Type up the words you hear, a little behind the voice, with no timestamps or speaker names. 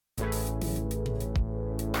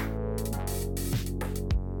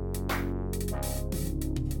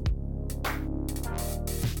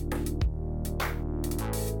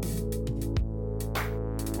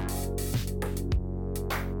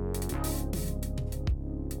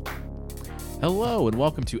Hello, and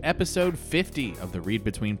welcome to episode 50 of the Read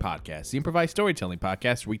Between podcast, the improvised storytelling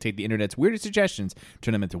podcast where we take the internet's weirdest suggestions,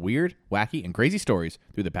 turn them into weird, wacky, and crazy stories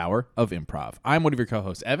through the power of improv. I'm one of your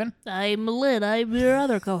co-hosts, Evan. I'm Lynn. I'm your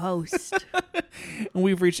other co-host. And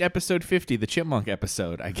we've reached episode 50, the chipmunk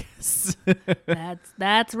episode, I guess.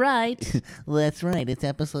 That's right. That's right. It's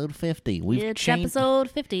episode 50. It's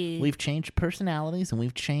episode 50. We've changed personalities and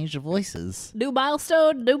we've changed voices. New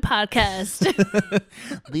milestone, new podcast.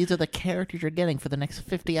 These are the characters you're getting for the next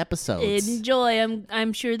 50 episodes. Enjoy.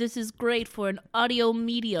 I'm sure this is great for an audio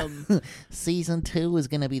medium. Season 2 is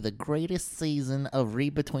going to be the greatest season of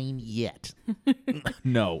Read Between yet.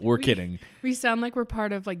 No, we're kidding. We sound like we're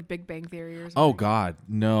part of like Big Bang Theory or something. Oh, God.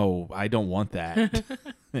 No, I don't want that.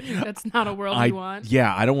 That's not a world you want.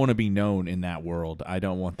 Yeah, I don't want to be known in that world. I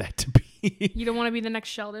don't want that to be. You don't want to be the next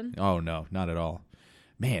Sheldon? Oh, no, not at all.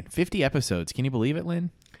 Man, 50 episodes. Can you believe it,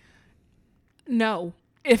 Lynn? No.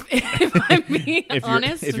 If I'm being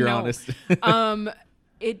honest, if you're no. honest.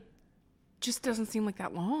 It just doesn't seem like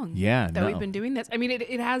that long. Yeah, that no. we've been doing this. I mean,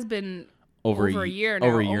 it has been over a year now,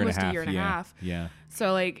 over a year almost and a half. a year and a half. Yeah.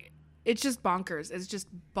 So like, it's just bonkers. It's just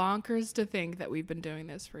bonkers to think that we've been doing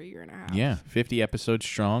this for a year and a half. Yeah, 50 episodes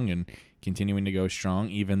strong and continuing to go strong,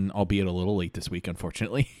 even albeit a little late this week,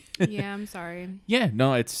 unfortunately. Yeah, I'm sorry. Yeah,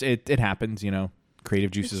 no, it happens, you know.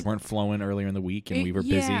 Creative juices weren't flowing earlier in the week, and we were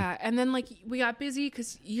busy. Yeah, and then like we got busy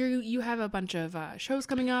because you have a bunch of shows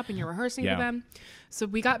coming up, and you're rehearsing for them. So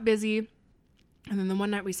we got busy, and then the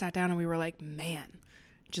one night we sat down and we were like, man,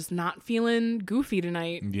 just not feeling goofy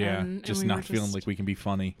tonight. Yeah, and just we not were feeling like we can be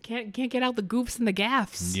funny. Can't get out the goofs and the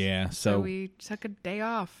gaffs. Yeah, So so we took a day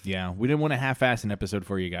off. yeah, we didn't want to half-ass an episode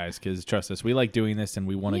for you guys because trust us, we like doing this and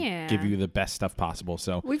we want to Yeah. give you the best stuff possible.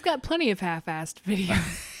 So We've got plenty of half-assed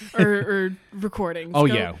videos or recordings. oh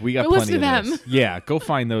Go- yeah, we got go plenty listen of to them. those. Yeah, go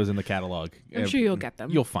find those in the catalog. I'm sure you'll get them.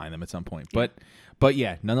 You'll find them at some point. But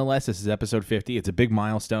yeah, nonetheless, this is episode 50. It's a big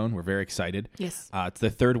milestone. We're very excited. Yes. It's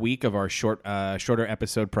the third week of our shorter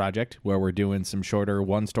episode project where we're doing some shorter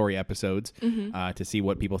one-story episodes to see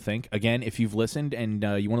what people think. Again, if you've listened and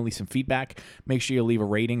you want to leave some feedback, make sure you leave a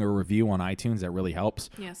rating or review on iTunes. That really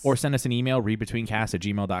helps. Yes. Or send us an email,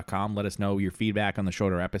 readbetweencast@gmail.com. Let us know your feedback on the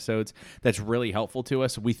shorter episodes. That's really helpful to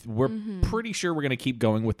us. We're pretty sure we're going to keep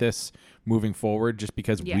going with this moving forward just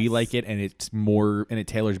because we Yes. like it and it's more and it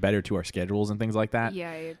tailors better to our schedules and things like that.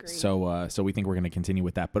 Yeah, I agree. So we think we're going to continue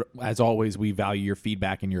with that. But as always, we value your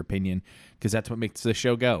feedback and your opinion because that's what makes the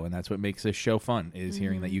show go and that's what makes this show fun is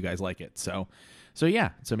hearing that you guys like it. So yeah.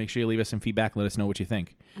 So make sure you leave us some feedback. Let us know what you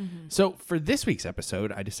think. So for this week's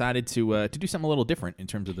episode, I decided to do something a little different in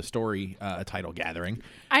terms of the story title gathering.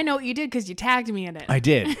 I know what you did because you tagged me in it. I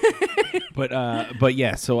did. But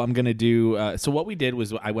yeah, so I'm gonna do. So what we did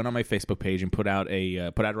was I went on my Facebook page and put out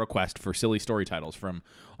a request for silly story titles from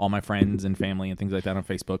all my friends and family and things like that on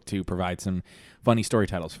Facebook to provide some funny story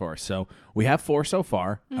titles for us. So we have 4 so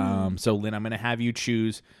far. So Lynn, I'm gonna have you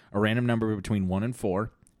choose a random number between 1 and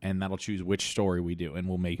 4. And that'll choose which story we do, and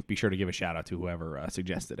we'll be sure to give a shout out to whoever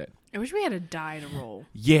suggested it. I wish we had a die to roll.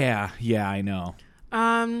 Yeah, I know.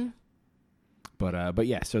 But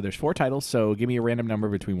yeah, so there's 4 titles. So give me a random number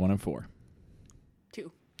between 1 and 4.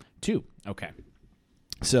 2. 2. Okay.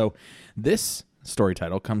 So this story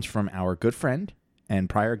title comes from our good friend and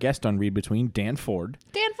prior guest on Read Between, Dan Ford.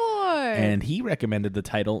 Dan Ford. And he recommended the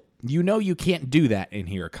title, You Know You Can't Do That in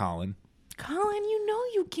Here, Colin. Colin, you know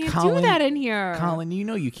you can't Colin, do that in here. Colin, you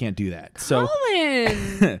know you can't do that.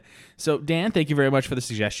 Colin. So Dan, thank you very much for the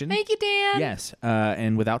suggestion. Thank you, Dan. Yes.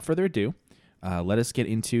 And without further ado, let us get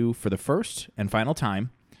into, for the first and final time,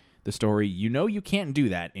 the story, You Know You Can't Do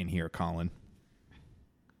That in Here, Colin.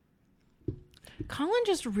 Colin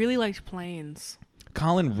just really liked planes.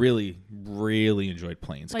 Colin really, really enjoyed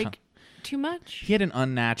planes. Like, too much? He had an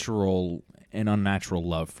unnatural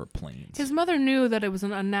love for planes. His mother knew that it was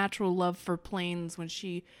an unnatural love for planes when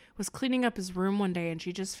she was cleaning up his room one day and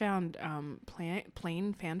she just found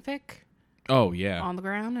plane fanfic Oh yeah, on the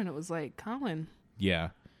ground, and it was like, Colin, yeah.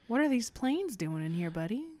 what are these planes doing in here,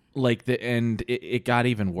 buddy? Like it got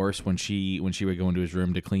even worse when she would go into his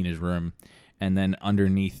room to clean his room, and then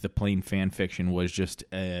underneath the plane fan fiction was just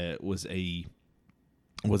was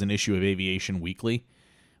an issue of Aviation Weekly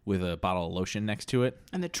with a bottle of lotion next to it.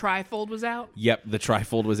 And the trifold was out? Yep, the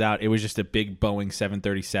trifold was out. It was just a big Boeing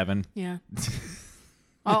 737. Yeah.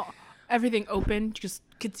 Oh, everything open. You just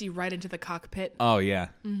could see right into the cockpit. Oh yeah,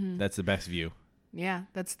 That's the best view. Yeah,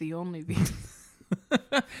 that's the only view.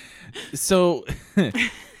 So,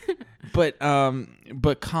 but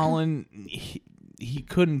Colin, he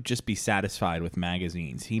couldn't just be satisfied with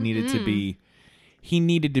magazines. He needed to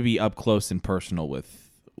be up close and personal with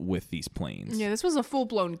with these planes. Yeah, this was a full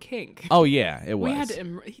blown kink. Oh yeah, it was. We had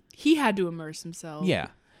to. He had to immerse himself. Yeah,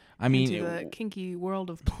 I mean, into the kinky world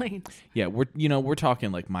of planes. yeah, we're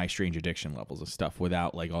talking like My Strange Addiction levels of stuff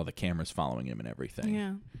without like all the cameras following him and everything.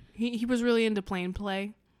 Yeah, he was really into plane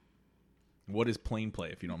play. What is plane play,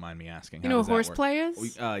 if you don't mind me asking? You know what horseplay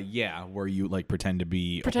is? Yeah, where you like pretend to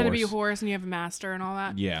be a horse and you have a master and all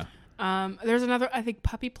that. Yeah. There's another. I think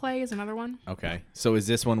puppy play is another one. Okay, so is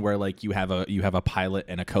this one where like you have a pilot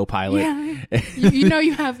and a co-pilot? Yeah.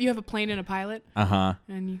 you have a plane and a pilot. Uh-huh.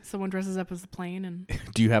 And someone dresses up as the plane and.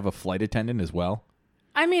 Do you have a flight attendant as well?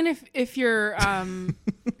 I mean, if you're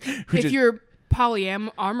if you're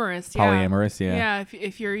polyamorous, yeah. Polyamorous, yeah. Yeah,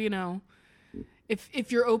 if you're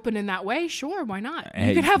if you're open in that way, sure, why not? Hey.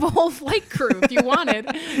 You could have a whole flight crew if you wanted.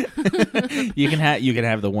 You can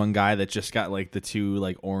have the one guy that just got like the two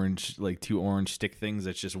orange stick things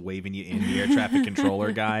that's just waving you in the air traffic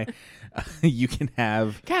controller guy. You can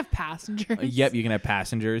have passengers. Yep, you can have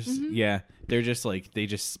passengers. Mm-hmm. Yeah, they're just they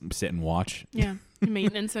just sit and watch. Yeah,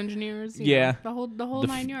 maintenance engineers. Yeah, know, the whole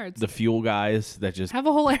 9 yards. The fuel guys that just have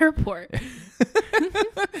a whole airport.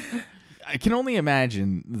 I can only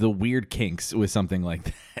imagine the weird kinks with something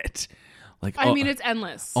like that. Like, I mean, it's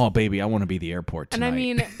endless. Oh, baby, I want to be the airport tonight. And I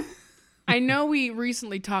mean, I know we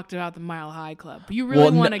recently talked about the Mile High Club. You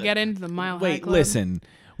really want to get into the Mile High Club? Wait, listen.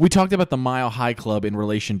 We talked about the Mile High Club in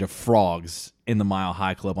relation to frogs in the Mile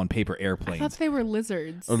High Club on paper airplanes. I thought they were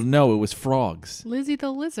lizards. Oh, no, it was frogs. Lizzie the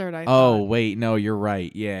lizard, I thought. Oh, wait, no, you're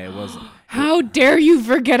right. Yeah, it was. How dare you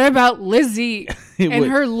forget about Lizzie and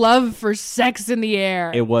her love for sex in the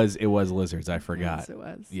air? It was lizards. I forgot. Yes, it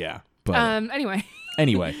was. Yeah, but anyway.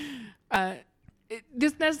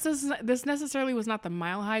 This necessarily was not the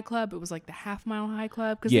Mile High Club. It was like the Half Mile High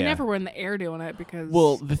Club because they never were in the air doing it because.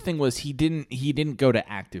 Well, the thing was he didn't go to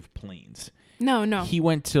active planes. No. He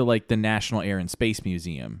went to like the National Air and Space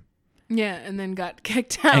Museum. Yeah, and then got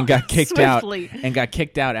kicked out. And got kicked swiftly.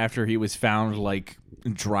 out after he was found like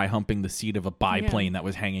dry humping the seat of a biplane that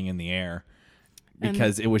was hanging in the air.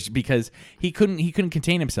 Because he couldn't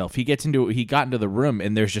contain himself. He got into the room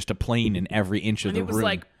and there's just a plane in every inch of the room. It was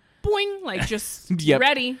like boing, like just Yep.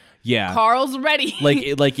 ready. Yeah, Carl's ready.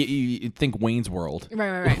 You think Wayne's World,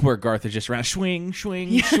 right, where Garth is just around swing.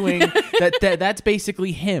 That's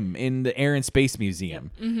basically him in the Air and Space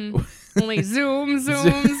Museum. Yep. Mm-hmm. Only zoom.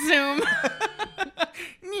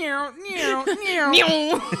 Meow, meow,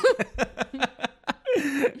 meow.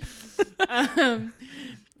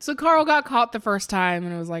 So Carl got caught the first time,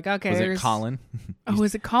 and it was like, okay. Was it Colin? Oh,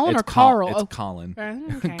 is it Colin or Carl? It's Colin.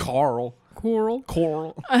 Okay. Coral.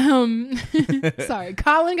 Sorry,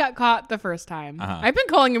 Colin got caught the first time. Uh-huh. I've been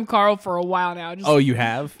calling him Carl for a while now. Oh, you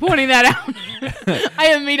have? Pointing that out.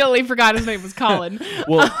 I immediately forgot his name was Colin.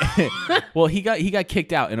 Well, he got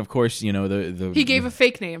kicked out, and of course, he gave a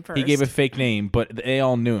fake name first. He gave a fake name, but they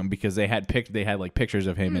all knew him because they had like pictures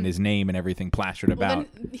of him and his name and everything plastered about.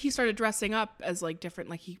 Then he started dressing up as like different,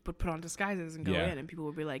 like he would put on disguises and go in, and people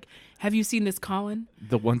would be like, "Have you seen this Colin?"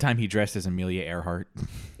 The one time he dressed as Amelia Earhart.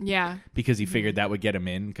 Yeah. Because he figured that would get him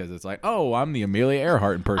in, because it's like, oh, I'm the Amelia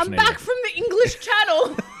Earhart impersonator. I'm back from the English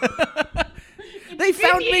Channel. They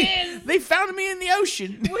found me. They found me in the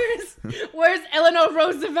ocean. Where's Eleanor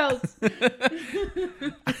Roosevelt?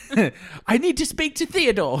 I need to speak to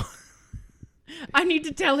Theodore. I need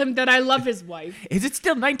to tell him that I love his wife. Is it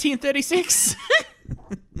still 1936?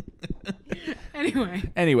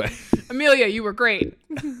 Anyway. Amelia, you were great.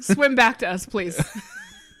 Swim back to us, please.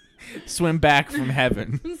 Swim back from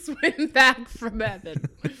heaven. Swim back from heaven.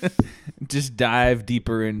 Just dive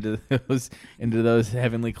deeper into those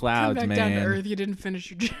heavenly clouds, Come back man. down to earth. You didn't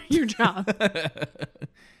finish your job.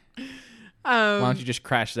 Why don't you just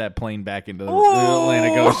crash that plane back into the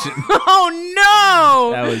Atlantic Ocean? Oh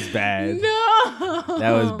no! That was bad. No,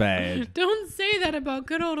 that was bad. Don't say that about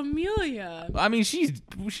good old Amelia. I mean, she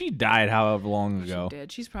died however long ago. She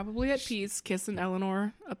did. She's probably at peace, kissing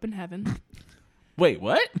Eleanor up in heaven. Wait,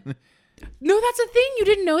 what? No, that's a thing. You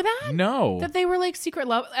didn't know that? No. That they were like secret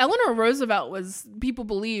love. Eleanor Roosevelt people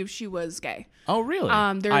believe she was gay. Oh, really?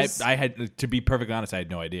 I had, to be perfectly honest, I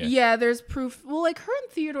had no idea. Yeah, there's proof. Well, like her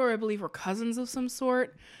and Theodore, I believe, were cousins of some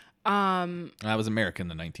sort. That was America in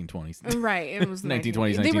the 1920s. Right. It was the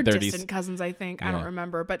 1920s, 1930s. They were distant cousins, I think. I don't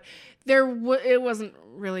remember. But it wasn't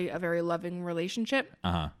really a very loving relationship.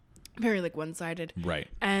 Uh-huh. Very like one-sided. Right.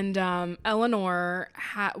 And Eleanor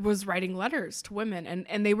was writing letters to women,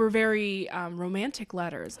 and they were very romantic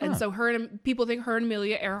letters. And so people think her and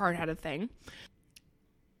Amelia Earhart had a thing.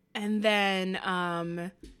 And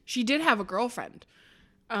then she did have a girlfriend.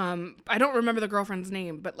 I don't remember the girlfriend's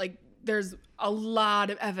name, but like there's a lot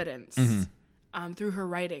of evidence through her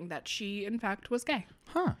writing that she, in fact, was gay.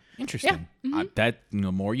 Huh. Interesting. That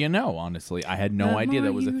the more you know. Honestly, I had no idea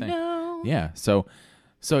that was a thing. Yeah.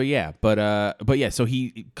 So yeah, but yeah. So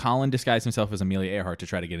Colin disguised himself as Amelia Earhart to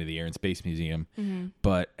try to get into the Air and Space Museum,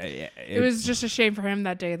 but It was just a shame for him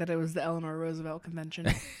that day that it was the Eleanor Roosevelt convention,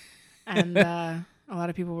 and a lot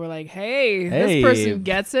of people were like, "Hey, this person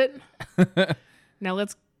gets it. Now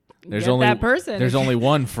let's." There's that person. There's only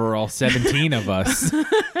one for all 17 of us.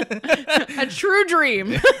 A true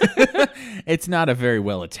dream. It's not a very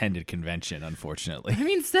well attended convention, unfortunately. I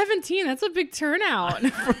mean, 17. That's a big turnout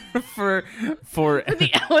for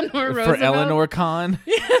the Eleanor Roosevelt. For Eleanor Con.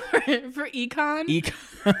 for Econ.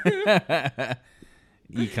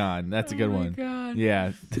 Econ. That's a good one. God.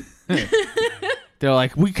 Yeah. They're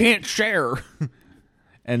like, we can't share.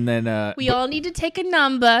 And then We all need to take a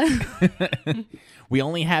number. we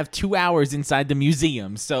only have 2 hours inside the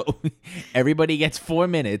museum, so everybody gets 4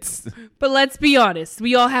 minutes. But let's be honest,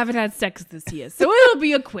 we all haven't had sex this year, so it'll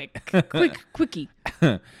be a quickie.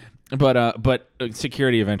 But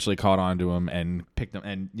security eventually caught on to him and picked him,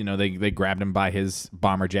 and they grabbed him by his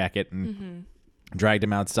bomber jacket and dragged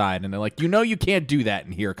him outside, and they're like, you can't do that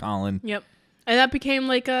in here, Colin. Yep. And that became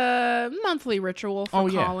like a monthly ritual for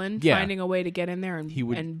Colin, Yeah. finding a way to get in there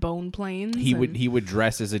and bone planes. He would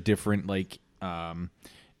dress as a different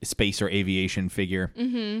space or aviation figure.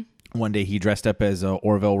 One day he dressed up as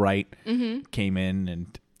Orville Wright, came in,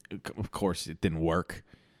 and of course it didn't work.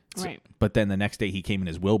 Right. But then the next day he came in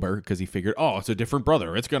as Wilbur because he figured, it's a different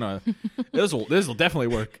brother. It's gonna this will definitely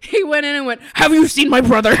work. He went in and went, "Have you seen my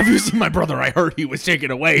brother? Have you seen my brother? I heard he was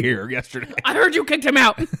taken away here yesterday. I heard you kicked him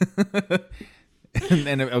out."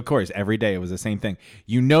 And of course, every day it was the same thing.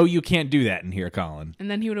 You can't do that in here, Colin.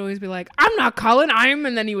 And then he would always be like, "I'm not Colin,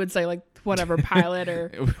 and then he would say like whatever pilot or.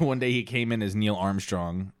 One day he came in as Neil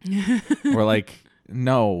Armstrong. We're like,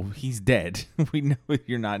 no, he's dead. We know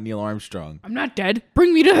you're not Neil Armstrong. I'm not dead.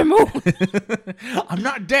 Bring me to the moon. I'm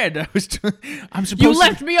not dead. I'm supposed. You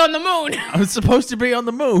left me on the moon. I was supposed to be on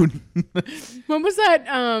the moon. What was that?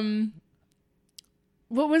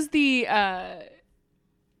 What was the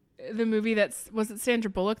movie was it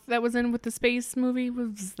Sandra Bullock that was in with the space movie?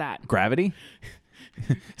 What was that? Gravity?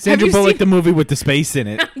 Sandra Bullock, the movie with the space in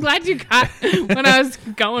it. I'm glad you got what I was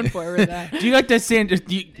going for with that. Do you like that Sandra?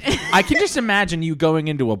 I can just imagine you going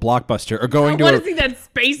into a Blockbuster or going to that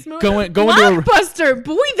space movie? Going Blockbuster,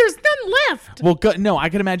 boy, there's none left. Well, no, I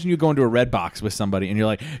can imagine you going to a Redbox with somebody and you're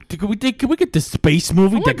like, can we get the space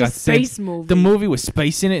movie? I want the space movie. The movie with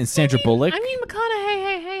space in it and Sandra Bullock? I mean,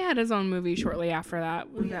 McConaughey had his own movie shortly after that.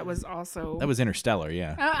 That was also... That was Interstellar,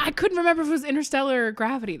 yeah. I couldn't remember if it was Interstellar or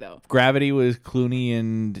Gravity, though. Gravity was Clooney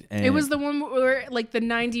and it was the one where, like, the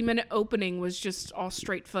 90-minute opening was just all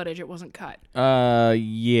straight footage. It wasn't cut. Yeah.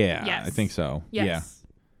 Yes. I think so. Yes.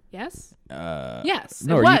 Yeah. Yes? Yes,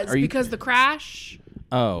 no, it was, because the crash...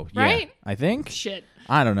 Oh, yeah. Right? I think. Shit.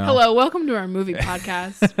 I don't know. Hello, welcome to our movie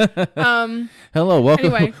podcast. Hello,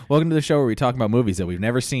 welcome. Anyway. Welcome to the show where we talk about movies that we've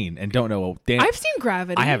never seen and don't know. I've seen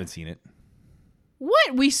Gravity. I haven't seen it.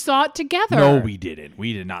 What? We saw it together. No, we didn't.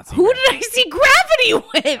 We did not see. Who Gravity. did I see Gravity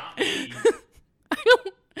with?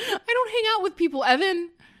 I don't hang out with people, Evan.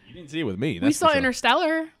 You didn't see it with me. That's We saw for sure.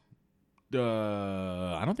 Interstellar.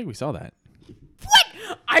 I don't think we saw that. What?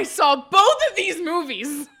 I saw both of these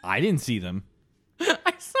movies. I didn't see them.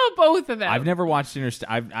 I saw both of them. I've never watched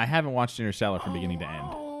Interstellar. I haven't watched Interstellar from beginning to end.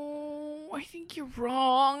 Oh, I think you're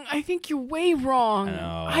wrong. I think you're way wrong.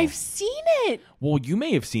 No. I've seen it. Well, you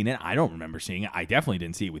may have seen it. I don't remember seeing it. I definitely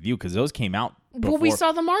didn't see it with you because those came out before. Well, we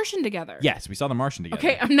saw The Martian together. Yes, we saw The Martian together.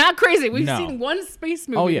 Okay, I'm not crazy. We've No. seen one space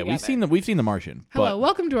movie. Oh yeah, together. we've seen The Martian. Hello,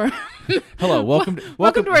 welcome to our. Hello, welcome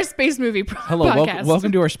welcome to our space movie Hello, podcast.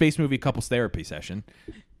 welcome to our space movie couples therapy session.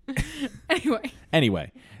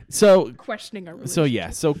 Anyway, so questioning our. So yeah,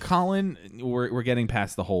 so Colin, we're getting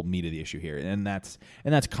past the whole meat of the issue here, and that's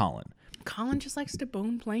Colin. Colin just likes to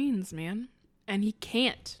bone planes, man. And he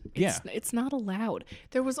can't. It's not allowed.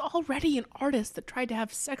 There was already an artist that tried to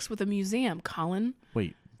have sex with a museum, Colin.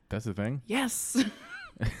 Wait, that's the thing? Yes.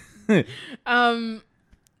 It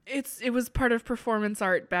was part of performance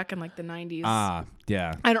art back in like the 90s. Ah,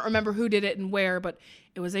 yeah. I don't remember who did it and where, but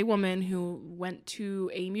it was a woman who went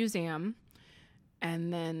to a museum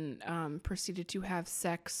and then proceeded to have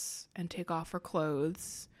sex and take off her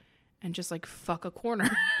clothes and just like fuck a corner.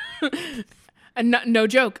 And no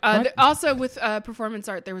joke. Also with performance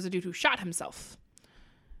art, there was a dude who shot himself.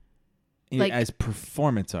 Like, as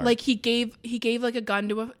performance art. Like he gave like a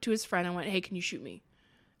gun to his friend and went, "Hey, can you shoot me?"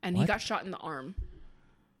 And he got shot in the arm.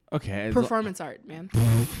 Okay. Performance art, man.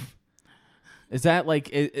 Is that like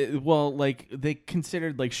well, like they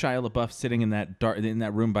considered like Shia LaBeouf sitting in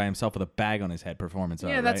that room by himself with a bag on his head performance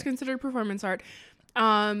art? Yeah, that's right? considered performance art.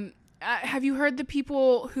 Have you heard the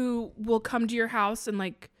people who will come to your house and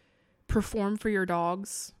like perform for your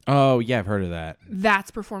dogs? Oh yeah, I've heard of that.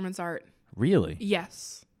 That's performance art. Really?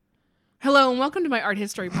 Yes. Hello and welcome to my art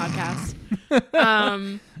history podcast.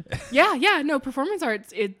 No, performance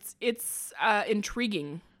art. It's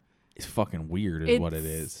intriguing. It's fucking weird, is what it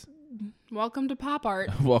is. Welcome to pop art.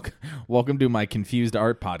 Welcome to my confused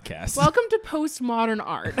art podcast. Welcome to postmodern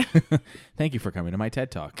art. Thank you for coming to my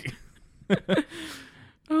TED Talk.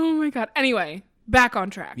 Oh my god. Anyway, back on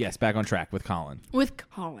track. Yes, back on track with Colin. With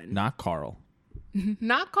Colin. Not Carl.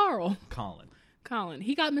 Not Carl. Colin.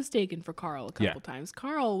 He got mistaken for Carl a couple times.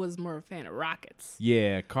 Carl was more a fan of rockets.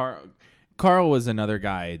 Yeah, Carl was another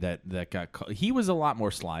guy that got. He was a lot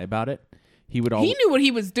more sly about it. He knew what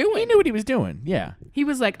he was doing. He knew what he was doing. Yeah. He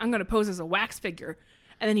was like, I'm gonna pose as a wax figure,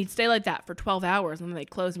 and then he'd stay like that for 12 hours, and then they'd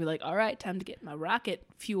close and be like, all right, time to get my rocket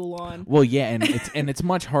fuel on. Well, yeah, and it's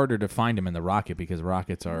much harder to find him in the rocket because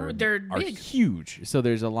rockets are big. huge. So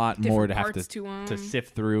there's a lot more to have parts to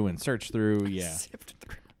sift through and search through.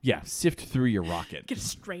 Yeah. Sift through your rocket. Get a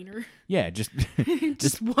strainer. Yeah, just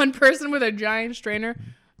just one person with a giant strainer.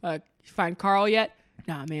 Find Carl yet?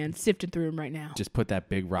 Nah, man, sifting through him right now. Just put that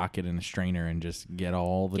big rocket in a strainer and just get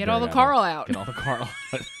all the Carl out. Get all the Carl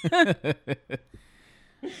out.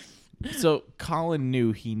 So Colin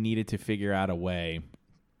knew he needed to figure out a way.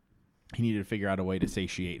 He needed to figure out a way to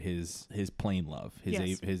satiate his plane love,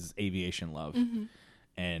 his aviation love,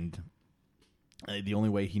 and the only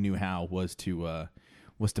way he knew how was to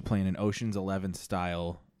plan an Ocean's 11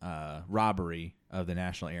 style robbery of the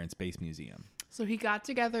National Air and Space Museum. So he got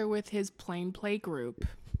together with his plane play group.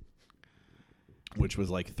 Which was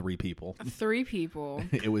like 3 people. 3 people.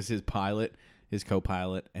 It was his pilot, his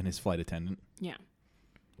co-pilot, and his flight attendant. Yeah.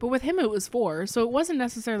 But with him it was 4, so it wasn't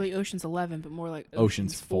necessarily Ocean's 11, but more like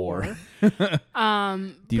Ocean's 4. Do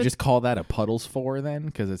you just call that a Puddles 4 then?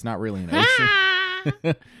 Because it's not really an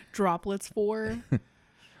ocean. Droplets 4.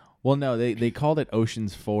 Well, no, they called it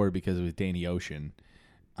Ocean's 4 because it was Danny Ocean.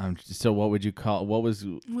 So what would you call? What's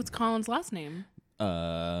Colin's last name?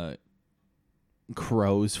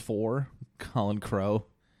 Crow's 4. Colin Crow.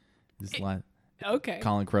 Okay.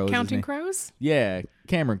 Colin Crow. Counting Crows? Yeah,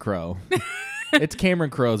 Cameron Crowe. It's Cameron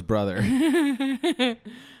Crowe's brother. The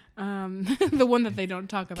one that they don't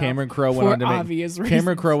talk about. Cameron Crowe went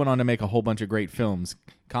on to make a whole bunch of great films.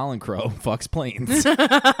 Colin Crowe fucks planes.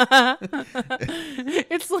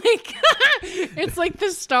 It's like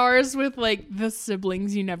the stars with like the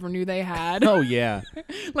siblings you never knew they had. Oh yeah.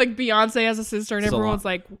 Like Beyonce has a sister and everyone's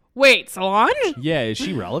like, wait, Solange? Yeah, is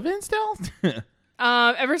she relevant still?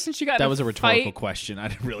 Ever since she got that was a rhetorical question. I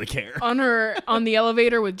didn't really care. On the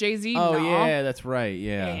elevator with Jay-Z. Oh yeah, that's right.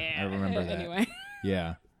 Yeah, I remember that. Anyway.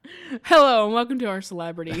 Yeah. Hello and welcome to our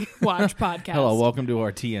Celebrity Watch podcast. Hello, welcome to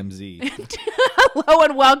our TMZ. Hello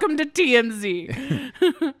and welcome to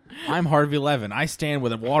TMZ. I'm Harvey Levin. I stand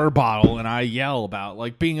with a water bottle and I yell about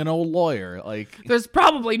like being an old lawyer. Like there's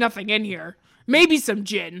probably nothing in here. Maybe some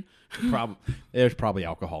gin. There's probably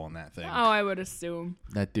alcohol in that thing. Oh, I would assume.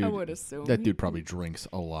 That dude probably drinks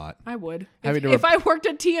a lot. I would. If I worked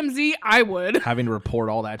at TMZ, I would. Having to report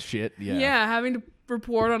all that shit. Yeah. Yeah, having to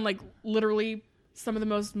report on like literally some of the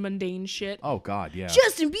most mundane shit. Oh God, yeah.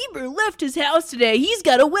 Justin Bieber left his house today. He's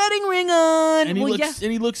got a wedding ring on. And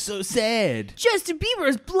he looks so sad. Justin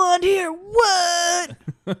Bieber's blonde hair. What?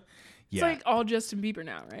 Yeah. It's like all Justin Bieber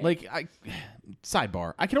now, right? Like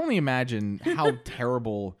sidebar. I can only imagine how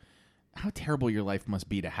terrible your life must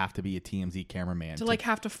be to have to be a TMZ cameraman. To like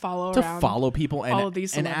have to follow people and all of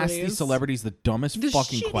these and ask these celebrities the dumbest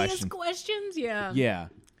fucking questions. Questions, yeah. Yeah.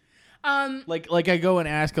 Like I go and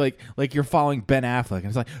ask like you're following Ben Affleck and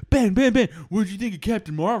it's like Ben, what did you think of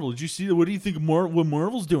Captain Marvel? Did you see what do you think of what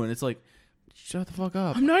Marvel's doing? It's like shut the fuck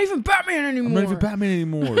up. I'm not even Batman anymore.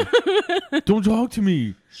 Don't talk to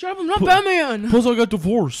me. Shut up, I'm not Batman. Plus I got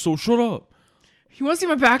divorced, so shut up. You want to see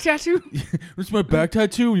my back tattoo? This is my back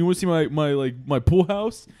tattoo. You want to see my pool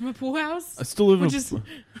house? My pool house? I still live which in is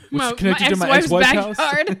connected to my ex-wife's house.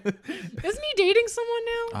 Isn't he dating someone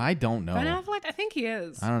now? I don't know. Ben Affleck? I think he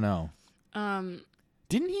is. I don't know.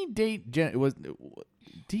 Didn't he date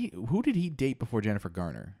who did he date before Jennifer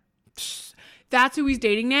Garner? That's who he's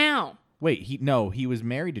dating now. Wait, he was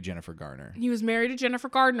married to Jennifer Garner. He was married to Jennifer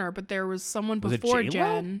Gardner, but there was someone before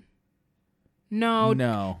Jen.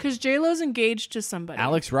 No, because J-Lo's engaged to somebody.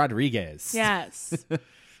 Alex Rodriguez. Yes.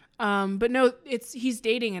 But no, he's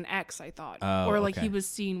dating an ex, I thought. Oh, or like okay. he was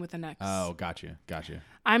seen with an ex. Oh, gotcha.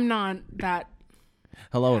 I'm not that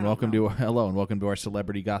Hello and welcome to our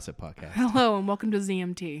celebrity gossip podcast. Hello and welcome to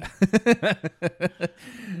ZMT.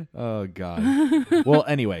 Oh God. Well,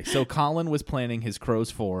 anyway, so Colin was planning his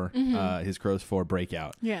Crows 4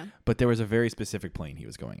 breakout. Yeah. But there was a very specific plane he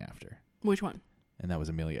was going after, Which one? and that was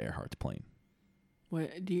Amelia Earhart's plane.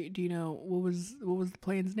 What do you know? What was the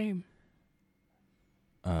plane's name?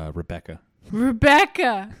 Rebecca.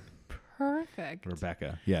 Rebecca. Perfect.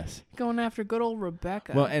 Rebecca. Yes. Going after good old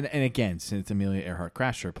Rebecca. Well, and again, since Amelia Earhart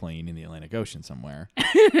crashed her plane in the Atlantic Ocean somewhere.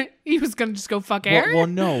 He was gonna just go fuck air. Well,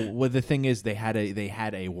 no. Well, the thing is, they had a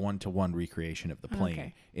 1-to-1 recreation of the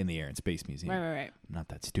plane in the Air and Space Museum. Right. I'm not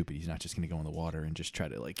that stupid. He's not just going to go in the water and just try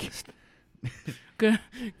to like.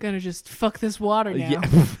 Gonna just fuck this water now.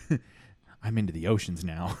 Yeah. I'm into the oceans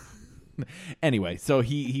now. Anyway, so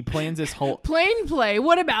he plans this whole Plane play.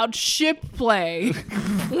 What about ship play?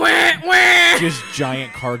 Wah, wah. just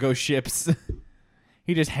giant cargo ships.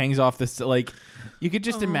 He just hangs off this like. You could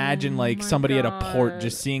just imagine like somebody at a port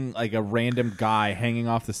just seeing like a random guy hanging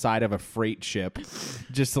off the side of a freight ship,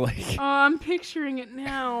 just like. Oh, I'm picturing it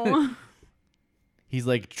now. He's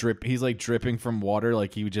like dripping from water,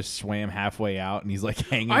 like he just swam halfway out, and he's like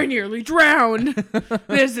hanging. I nearly drowned.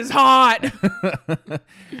 This is hot.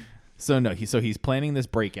 So no, he's planning this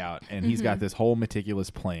breakout, and he's got this whole meticulous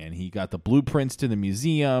plan. He got the blueprints to the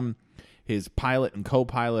museum. His pilot and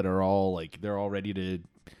co-pilot are all like they're all ready to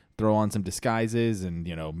throw on some disguises and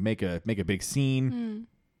make a big scene.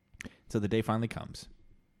 So the day finally comes.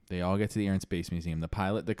 They all get to the Air and Space Museum. The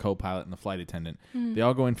pilot, the co-pilot, and the flight attendant. They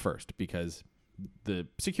all go in first because the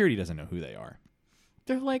security doesn't know who they are.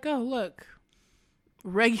 They're like, oh look,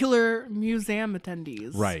 regular museum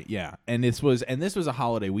attendees. Right, yeah. And this was a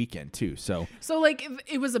holiday weekend too. So like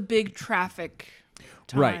it was a big traffic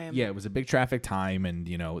time. Right. Yeah, it was a big traffic time, and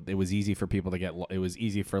it was easy for people to get it was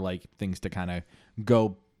easy for like things to kind of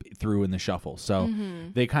go through in the shuffle. So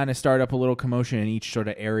they kind of start up a little commotion in each sort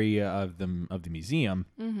of area of the museum,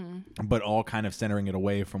 but all kind of centering it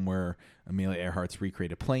away from where Amelia Earhart's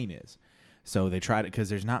recreated plane is. So they try to, because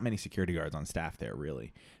there's not many security guards on staff there,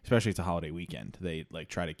 really. Especially it's a holiday weekend. They like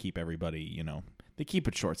try to keep everybody, they keep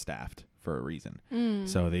it short-staffed for a reason.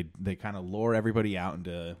 So they kind of lure everybody out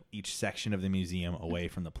into each section of the museum away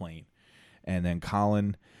from the plane. And then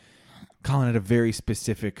Colin had a very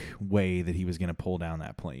specific way that he was going to pull down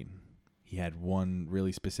that plane. He had one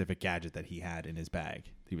really specific gadget that he had in his bag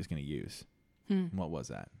that he was going to use. What was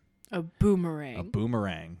that? A boomerang. A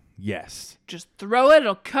boomerang. Yes. Just throw it;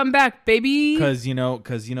 it'll come back, baby. Because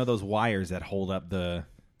those wires that hold up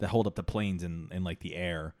the planes in like the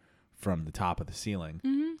air from the top of the ceiling,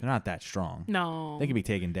 they're not that strong. No, they can be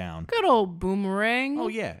taken down. Good old boomerang. Oh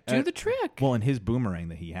yeah, do the trick. Well, and his boomerang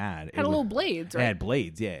that he had a little blades. Right? It had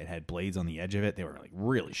blades. Yeah, it had blades on the edge of it. They were like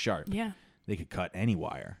really sharp. Yeah, they could cut any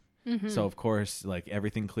wire. So of course, like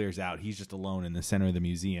everything clears out. He's just alone in the center of the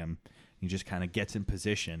museum. He just kind of gets in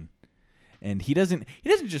position. And he doesn't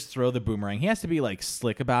just throw the boomerang. He has to be like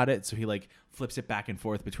slick about it. So he like flips it back and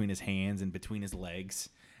forth between his hands and between his legs.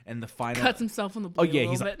 And the final cuts himself on the blade. Oh yeah,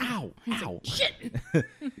 he's like, ow, ow. Like, shit.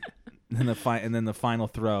 And then the final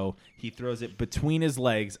throw, he throws it between his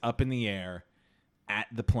legs up in the air at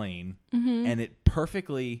the plane, and it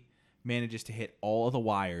perfectly manages to hit all of the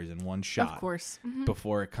wires in one shot. Of course.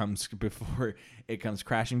 Before it comes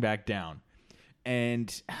crashing back down.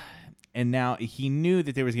 And now he knew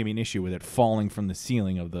that there was going to be an issue with it falling from the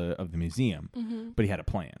ceiling of the museum, but he had a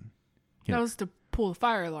plan. That was to pull the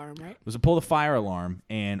fire alarm, right? It was to pull the fire alarm,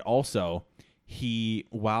 and also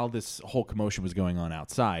while this whole commotion was going on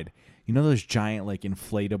outside, those giant like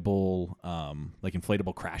inflatable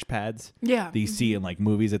crash pads, that you see in like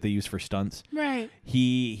movies that they use for stunts, right?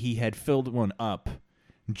 He had filled one up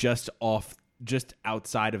just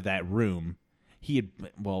outside of that room.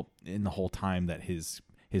 In the whole time that his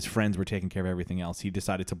friends were taking care of everything else, he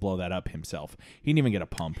decided to blow that up himself. He didn't even get a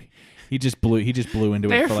pump. He just blew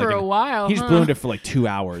into it for a while. He just blew into it for like 2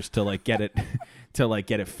 hours to like get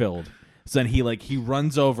it filled. So then he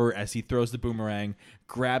runs over as he throws the boomerang,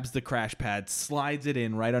 grabs the crash pad, slides it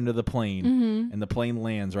in right under the plane, and the plane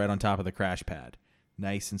lands right on top of the crash pad.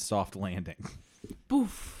 Nice and soft landing.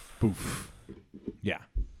 Boof. Boof. Yeah.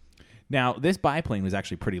 Now, this biplane was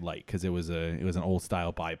actually pretty light because it was an old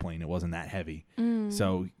style biplane. It wasn't that heavy.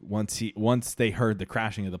 So once they heard the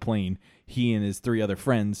crashing of the plane, he and his 3 other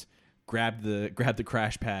friends grabbed the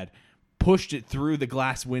crash pad, pushed it through the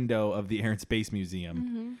glass window of the Air and Space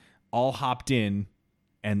Museum, all hopped in,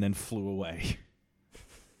 and then flew away.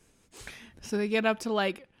 So they get up to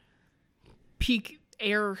like peak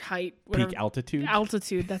air height. Whatever. Peak altitude?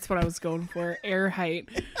 Altitude, that's what I was going for. Air height.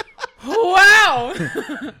 Wow.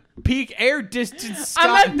 Peak air distance. Sky.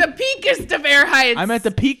 I'm at the peakest of air heights. I'm at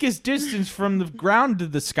the peakest distance from the ground to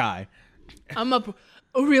the sky. I'm up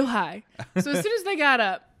real high. So as soon as they got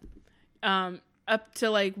up to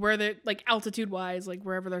like where they're like altitude wise, like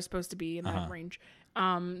wherever they're supposed to be in that range,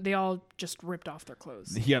 they all just ripped off their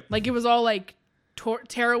clothes. Yep. Like it was all like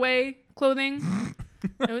tearaway clothing.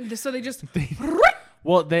 So they just.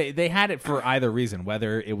 Well, they had it for either reason,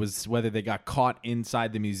 whether they got caught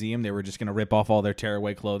inside the museum, they were just going to rip off all their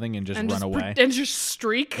tearaway clothing and just run away. And just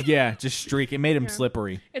streak. Yeah, just streak. It made them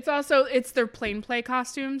slippery. It's their plain play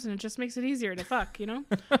costumes, and it just makes it easier to fuck, you know?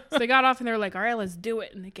 So they got off and they were like, all right, let's do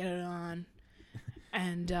it. And they get it on.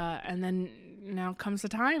 And then now comes the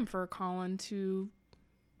time for Colin to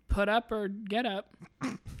put up or get up.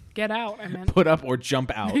 Get out, I meant. Put up or jump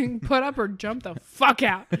out. Put up or jump the fuck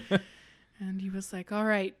out. And he was like, all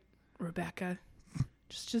right, Rebecca,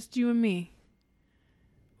 just you and me.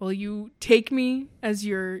 Will you take me as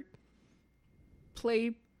your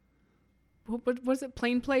what was it?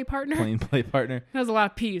 Plain play partner? Plain play partner. That was a lot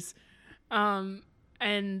of P's.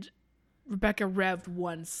 And Rebecca revved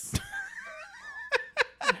once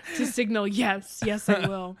to signal, yes, I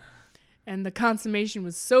will. And the consummation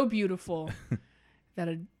was so beautiful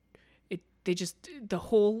that the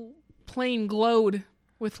whole plane glowed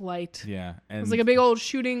with light. Yeah, and it was like a big old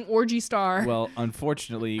shooting orgy star. Well,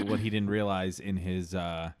 unfortunately, what he didn't realize in his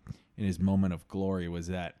moment of glory was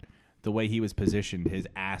that the way he was positioned, his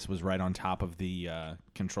ass was right on top of the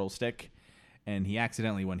control stick, and he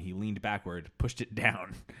accidentally, when he leaned backward, pushed it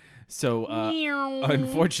down. So,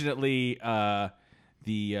 unfortunately,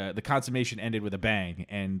 the consummation ended with a bang,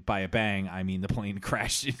 and by a bang, I mean the plane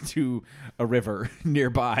crashed into a river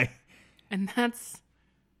nearby. And that's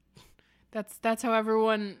how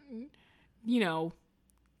everyone, he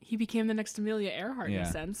became the next Amelia Earhart in a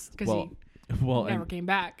sense, because he never came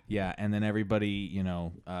back. Yeah, and then everybody,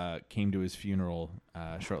 came to his funeral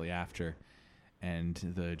shortly after, and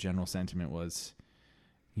the general sentiment was,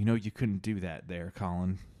 you couldn't do that there,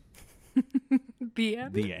 Colin. The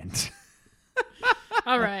end? The end.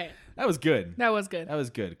 All right. That was good. That was good. That was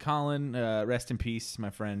good. Colin, rest in peace, my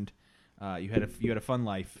friend. You had a fun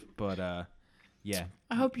life, but yeah.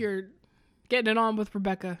 I hope you're getting it on with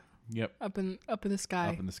Rebecca. Yep. Up in the sky.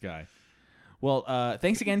 Up in the sky. Well,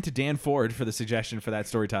 thanks again to Dan Ford for the suggestion for that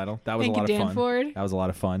story title. That was a lot of fun. Dan Ford. That was a lot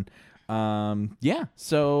of fun. Yeah.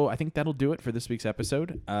 So I think that'll do it for this week's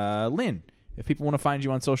episode. Lynn, if people want to find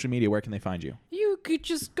you on social media, where can they find you? You could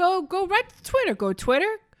just go right to Twitter. Go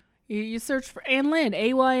Twitter. You search for Ann Lynn,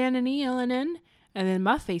 AYNNELNN, and then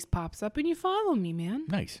my face pops up and you follow me, man.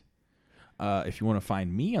 Nice. If you want to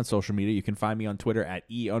find me on social media, you can find me on Twitter at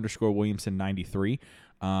E_Williamson93.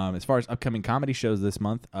 As far as upcoming comedy shows this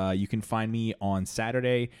month, you can find me on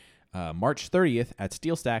Saturday, March 30th at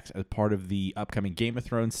Steel Stacks as part of the upcoming Game of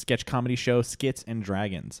Thrones sketch comedy show, Skits and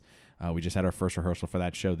Dragons. We just had our first rehearsal for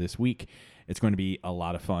that show this week. It's going to be a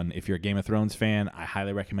lot of fun. If you're a Game of Thrones fan, I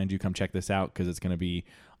highly recommend you come check this out because it's going to be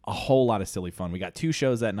a whole lot of silly fun. We got 2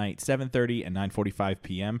 shows that night, 7:30 and 9:45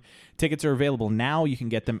 p.m. Tickets are available now. You can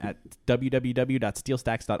get them at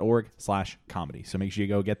www.steelstacks.org/comedy. So make sure you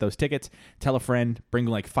go get those tickets. Tell a friend. Bring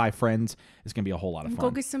like 5 friends. It's going to be a whole lot of fun. Go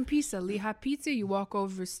get some pizza. Lehigh Pizza. You walk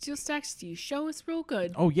over Steel Stacks. You show it's real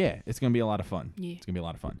good. Oh, yeah. It's going to be a lot of fun. Yeah. It's going to be a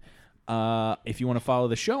lot of fun. If you want to follow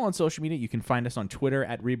the show on social media, you can find us on Twitter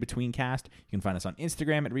at ReadBetweenCast. You can find us on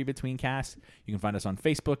Instagram at ReadBetweenCast. You can find us on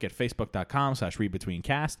Facebook at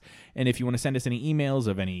Facebook.com/ReadBetweenCast. And if you want to send us any emails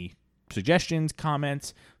of any suggestions,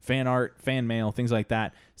 comments, fan art, fan mail, things like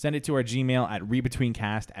that, send it to our Gmail at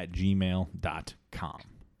ReadBetweenCast@gmail.com.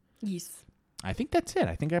 Yes. I think that's it.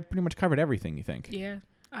 I think I pretty much covered everything, you think? Yeah.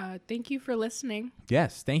 Thank you for listening.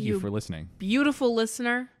 Yes, thank you for listening. Beautiful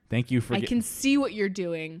listener. Thank you for... I can see what you're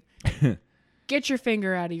doing. Get your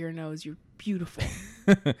finger out of your nose. You're beautiful.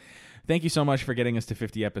 Thank you so much for getting us to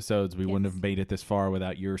 50 episodes. We wouldn't have made it this far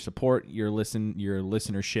without your support, your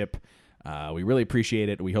listenership. We really appreciate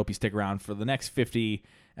it. We hope you stick around for the next 50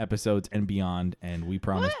 episodes and beyond. And we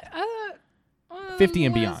promise 50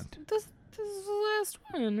 and beyond. This is the last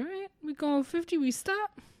one, right? We go 50. We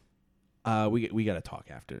stop. We got to talk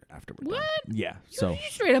after we're done. Yeah. So you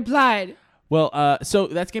straight up lied. Well, so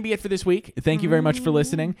that's going to be it for this week. Thank you very much for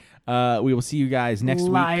listening. We will see you guys next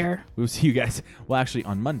week. Liar. We will see you guys, actually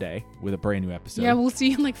on Monday with a brand new episode. Yeah, we'll see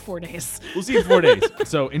you in like 4 days. We'll see you in 4 days.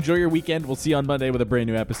 So enjoy your weekend. We'll see you on Monday with a brand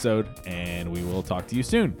new episode, and we will talk to you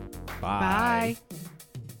soon. Bye. Bye.